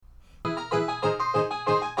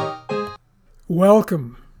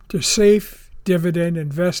Welcome to Safe Dividend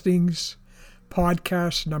Investing's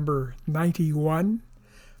podcast number 91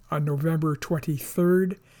 on November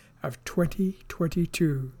 23rd of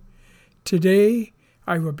 2022. Today,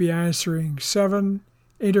 I will be answering 7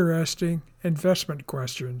 interesting investment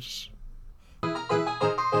questions.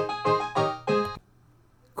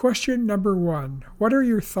 Question number 1. What are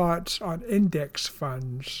your thoughts on index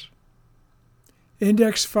funds?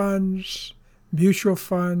 Index funds, mutual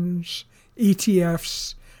funds,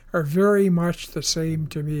 ETFs are very much the same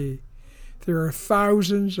to me. There are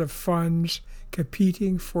thousands of funds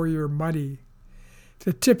competing for your money.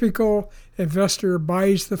 The typical investor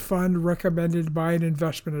buys the fund recommended by an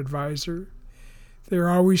investment advisor. They're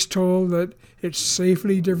always told that it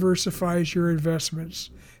safely diversifies your investments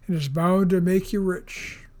and is bound to make you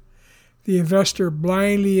rich. The investor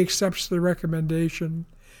blindly accepts the recommendation,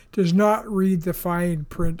 does not read the fine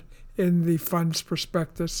print in the fund's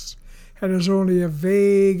prospectus, and has only a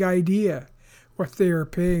vague idea what they are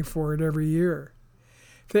paying for it every year.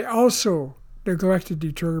 They also neglect to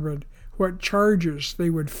determine what charges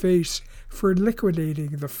they would face for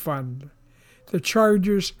liquidating the fund. The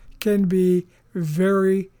charges can be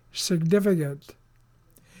very significant.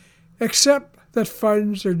 Except that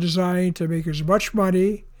funds are designed to make as much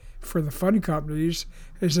money for the fund companies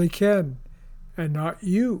as they can, and not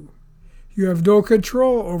you. You have no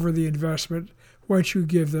control over the investment once you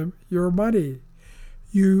give them your money.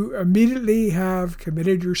 You immediately have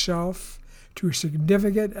committed yourself to a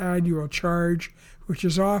significant annual charge, which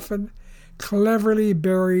is often cleverly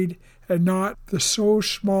buried and not the so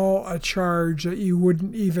small a charge that you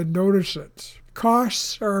wouldn't even notice it.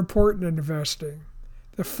 Costs are important in investing.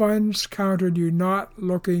 The funds count on you not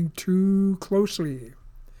looking too closely.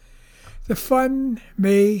 The fund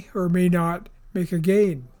may or may not make a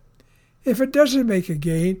gain. If it doesn't make a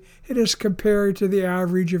gain, it is compared to the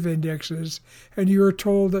average of indexes, and you are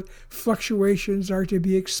told that fluctuations are to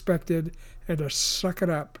be expected and to suck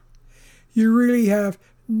it up. You really have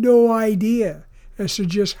no idea as to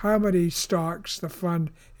just how many stocks the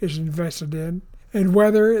fund is invested in and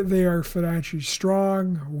whether they are financially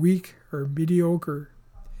strong, weak, or mediocre.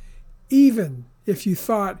 Even if you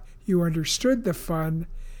thought you understood the fund,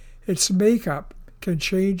 its makeup can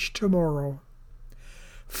change tomorrow.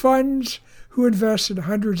 Funds who invest in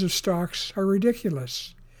hundreds of stocks are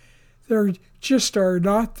ridiculous. There just are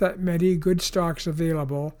not that many good stocks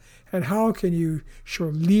available, and how can you show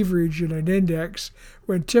leverage in an index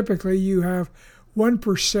when typically you have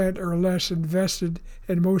 1% or less invested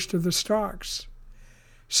in most of the stocks?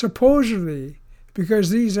 Supposedly,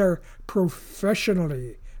 because these are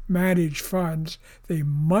professionally managed funds, they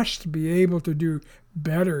must be able to do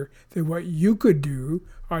better than what you could do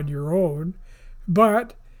on your own.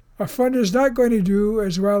 But a fund is not going to do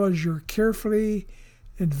as well as your carefully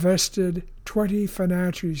invested 20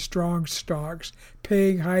 financially strong stocks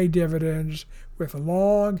paying high dividends with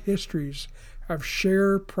long histories of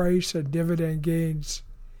share price and dividend gains.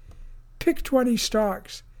 Pick 20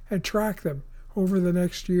 stocks and track them over the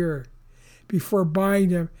next year before buying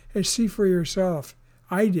them and see for yourself.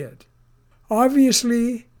 I did.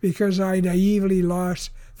 Obviously, because I naively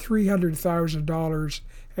lost $300,000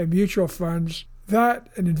 in mutual funds that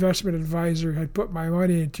an investment advisor had put my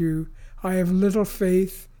money into, I have little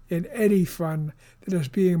faith in any fund that is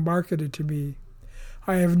being marketed to me.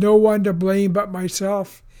 I have no one to blame but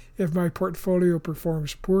myself if my portfolio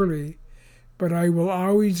performs poorly, but I will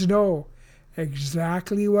always know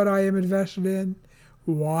exactly what I am invested in,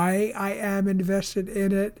 why I am invested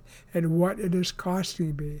in it, and what it is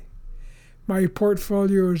costing me. My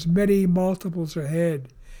portfolio is many multiples ahead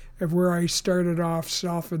of where I started off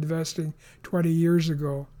self-investing 20 years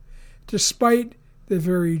ago, despite the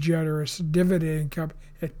very generous dividend income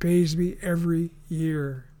it pays me every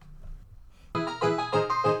year.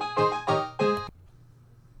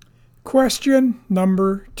 Question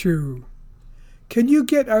number 2. Can you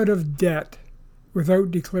get out of debt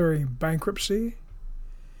without declaring bankruptcy?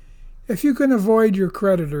 If you can avoid your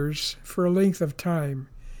creditors for a length of time,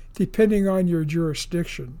 depending on your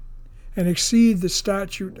jurisdiction, and exceed the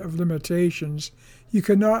statute of limitations, you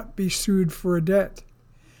cannot be sued for a debt.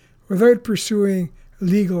 Without pursuing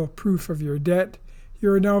legal proof of your debt,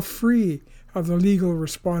 you are now free of the legal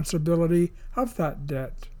responsibility of that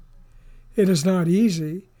debt. It is not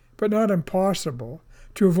easy, but not impossible,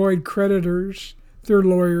 to avoid creditors, their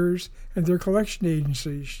lawyers, and their collection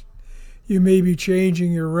agencies. You may be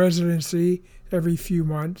changing your residency every few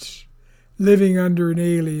months, living under an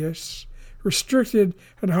alias, restricted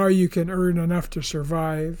on how you can earn enough to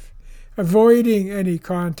survive, avoiding any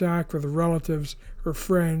contact with relatives or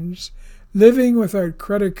friends, living without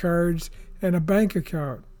credit cards and a bank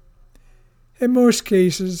account. In most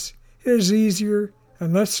cases, it is easier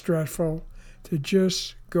and less stressful to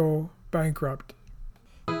just go bankrupt.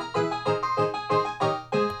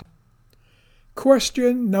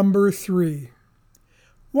 Question number 3.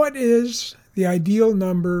 What is the ideal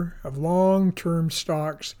number of long-term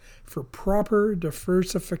stocks for proper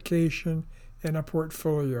diversification in a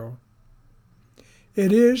portfolio?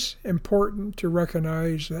 It is important to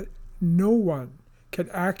recognize that no one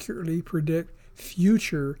can accurately predict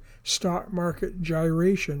future stock market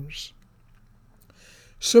gyrations.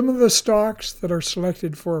 Some of the stocks that are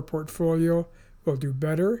selected for a portfolio will do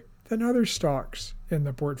better than other stocks in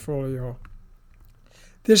the portfolio.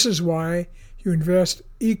 This is why you invest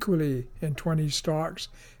equally in 20 stocks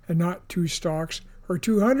and not 2 stocks or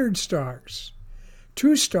 200 stocks.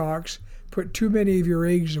 2 stocks put too many of your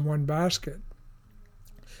eggs in one basket.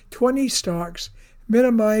 20 stocks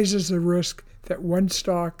minimizes the risk that one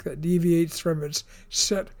stock that deviates from its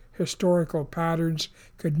set historical patterns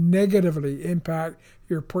could negatively impact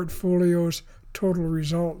your portfolio's total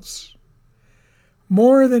results.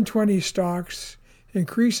 More than 20 stocks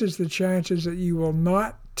increases the chances that you will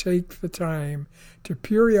not take the time to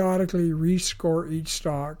periodically rescore each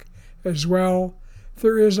stock. As well,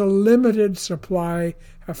 there is a limited supply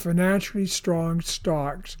of financially strong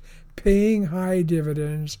stocks paying high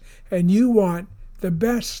dividends, and you want the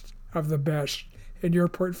best of the best in your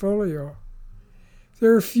portfolio.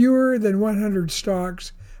 There are fewer than 100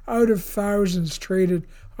 stocks out of thousands traded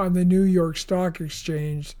on the New York Stock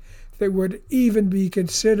Exchange that would even be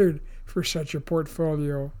considered for such a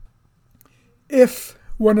portfolio. If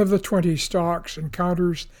one of the 20 stocks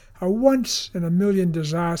encounters a once-in-a-million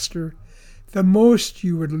disaster, the most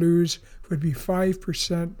you would lose would be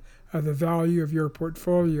 5% of the value of your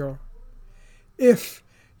portfolio. If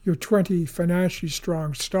your 20 financially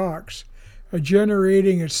strong stocks are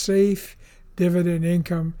generating a safe dividend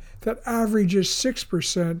income that averages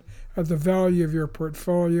 6% of the value of your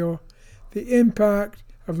portfolio, the impact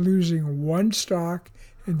of losing one stock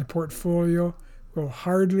in the portfolio will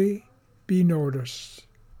hardly be noticed.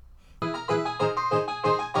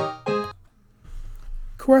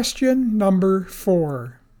 Question number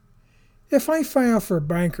 4. If I file for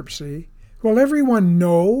bankruptcy, will everyone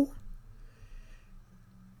know?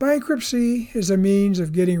 Bankruptcy is a means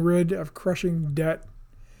of getting rid of crushing debt.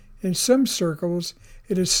 In some circles,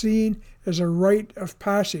 it is seen as a rite of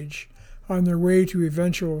passage on their way to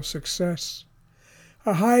eventual success.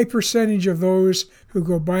 A high percentage of those who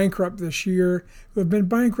go bankrupt this year have been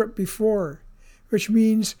bankrupt before, which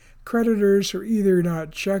means creditors are either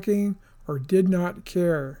not checking or did not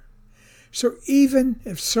care. So even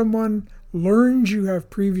if someone learns you have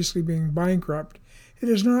previously been bankrupt, it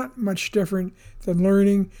is not much different than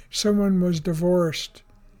learning someone was divorced.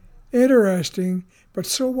 Interesting, but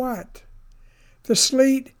so what? The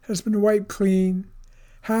slate has been wiped clean.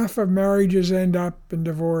 Half of marriages end up in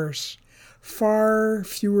divorce. Far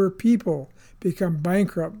fewer people become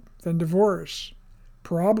bankrupt than divorce.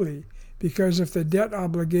 Probably because if the debt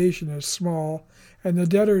obligation is small and the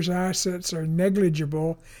debtor's assets are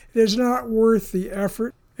negligible, it is not worth the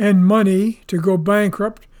effort and money to go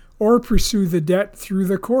bankrupt or pursue the debt through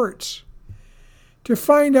the courts. To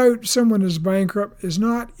find out someone is bankrupt is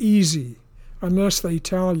not easy unless they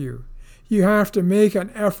tell you. You have to make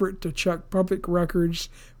an effort to check public records,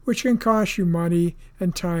 which can cost you money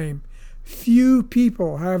and time. Few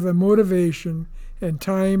people have the motivation and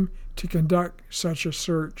time to conduct such a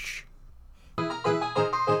search.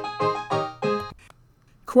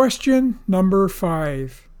 Question number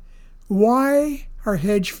 5. Why are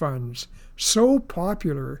hedge funds so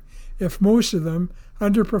popular if most of them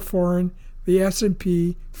underperform the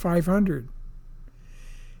S&P 500?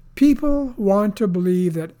 People want to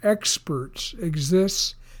believe that experts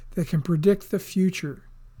exist that can predict the future.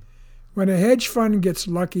 When a hedge fund gets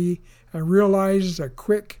lucky and realizes a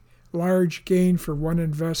quick, large gain for one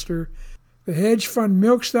investor, the hedge fund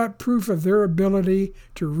milks that proof of their ability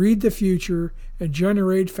to read the future and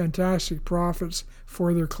generate fantastic profits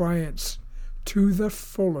for their clients to the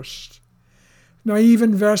fullest. Naive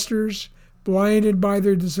investors, blinded by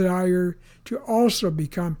their desire to also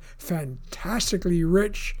become fantastically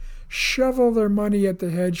rich, shovel their money at the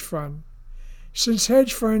hedge fund. Since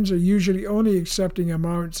hedge funds are usually only accepting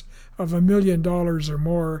amounts of $1 million or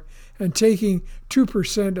more and taking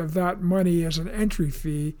 2% of that money as an entry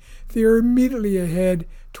fee, they are immediately ahead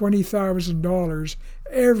 $20,000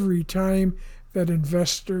 every time that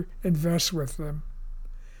investor invests with them.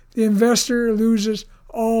 The investor loses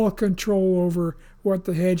all control over what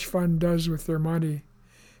the hedge fund does with their money.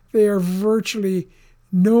 There are virtually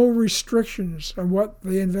no restrictions on what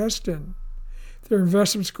they invest in. Their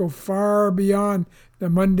investments go far beyond the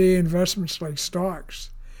mundane investments like stocks.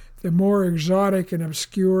 The more exotic and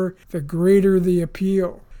obscure, the greater the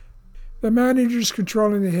appeal. The managers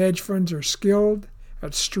controlling the hedge funds are skilled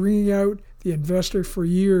at stringing out the investor for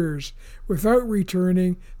years without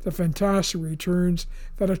returning the fantastic returns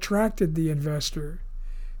that attracted the investor.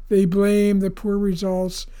 They blame the poor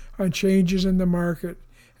results on changes in the market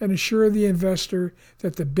and assure the investor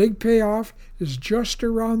that the big payoff is just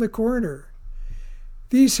around the corner.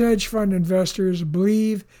 These hedge fund investors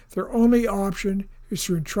believe their only option is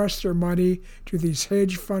to entrust their money to these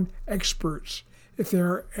hedge fund experts if they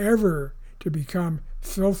are ever to become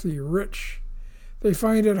filthy rich. They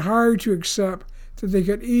find it hard to accept that they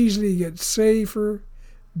could easily get safer,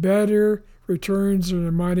 better returns on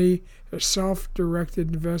their money as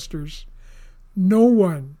self-directed investors. No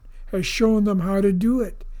one has shown them how to do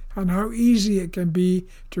it and how easy it can be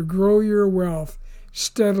to grow your wealth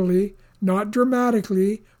steadily, not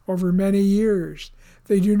dramatically, over many years.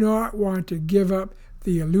 They do not want to give up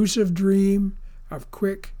the elusive dream of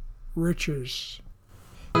quick riches.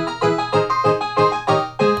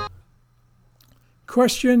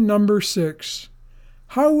 Question number 6.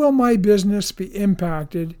 How will my business be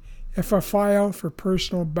impacted if I file for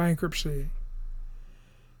personal bankruptcy?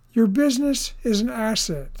 Your business is an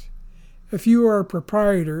asset. If you are a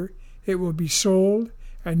proprietor, it will be sold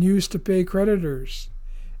and used to pay creditors.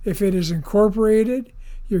 If it is incorporated,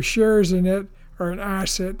 your shares in it are an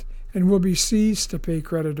asset and will be seized to pay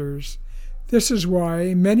creditors. This is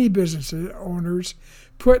why many business owners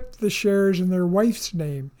put the shares in their wife's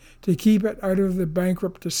name to keep it out of the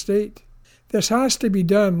bankrupt estate. This has to be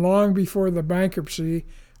done long before the bankruptcy,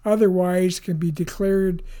 otherwise can be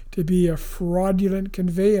declared to be a fraudulent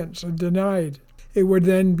conveyance and denied. It would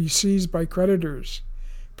then be seized by creditors.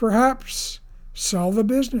 Perhaps sell the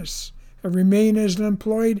business and remain as an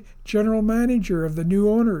employed general manager of the new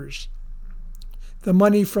owners. The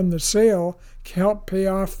money from the sale can help pay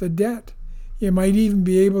off the debt. You might even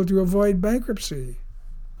be able to avoid bankruptcy.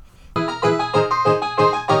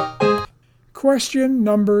 Question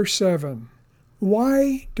number 7.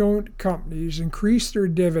 Why don't companies increase their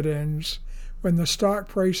dividends when the stock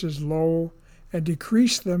price is low and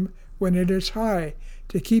decrease them when it is high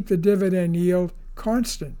to keep the dividend yield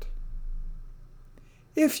constant?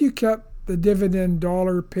 If you kept the dividend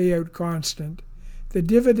dollar payout constant, the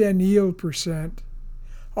dividend yield percent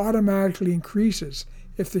automatically increases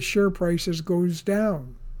if the share prices goes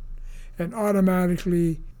down, and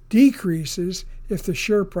automatically decreases if the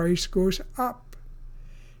share price goes up.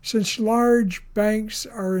 Since large banks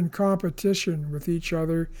are in competition with each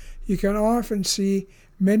other, you can often see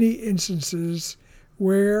many instances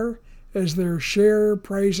where, as their share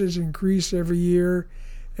prices increase every year,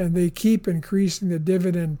 and they keep increasing the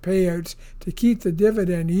dividend payouts to keep the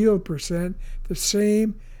dividend yield percent the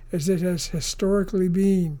same as it has historically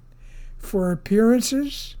been. For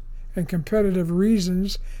appearances and competitive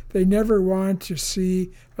reasons, they never want to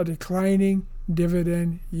see a declining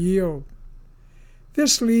dividend yield.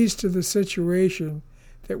 This leads to the situation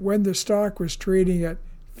that when the stock was trading at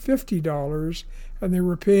 $50 and they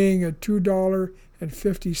were paying a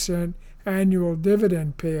 $2.50 annual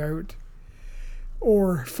dividend payout,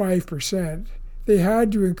 or 5%, they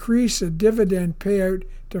had to increase the dividend payout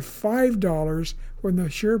to $5 when the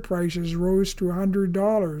share prices rose to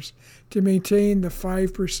 $100 to maintain the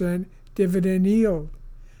 5% dividend yield.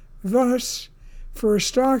 Thus, for a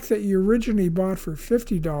stock that you originally bought for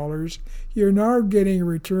 $50, you're now getting a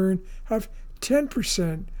return of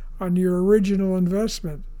 10% on your original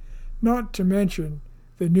investment, not to mention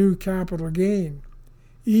the new capital gain,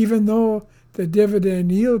 even though the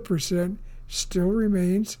dividend yield percent still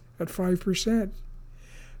remains at 5%.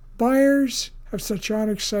 Buyers of such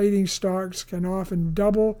unexciting stocks can often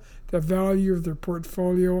double the value of their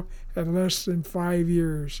portfolio in less than 5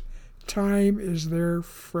 years. Time is their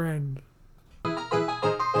friend.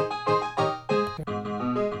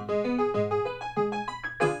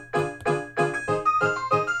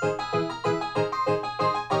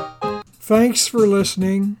 Thanks for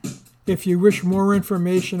listening. If you wish more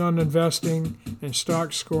information on investing and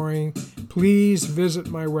stock scoring, please visit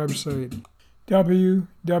my website,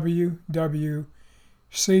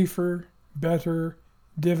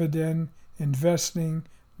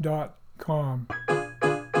 www.saferbetterdividendinvesting.com.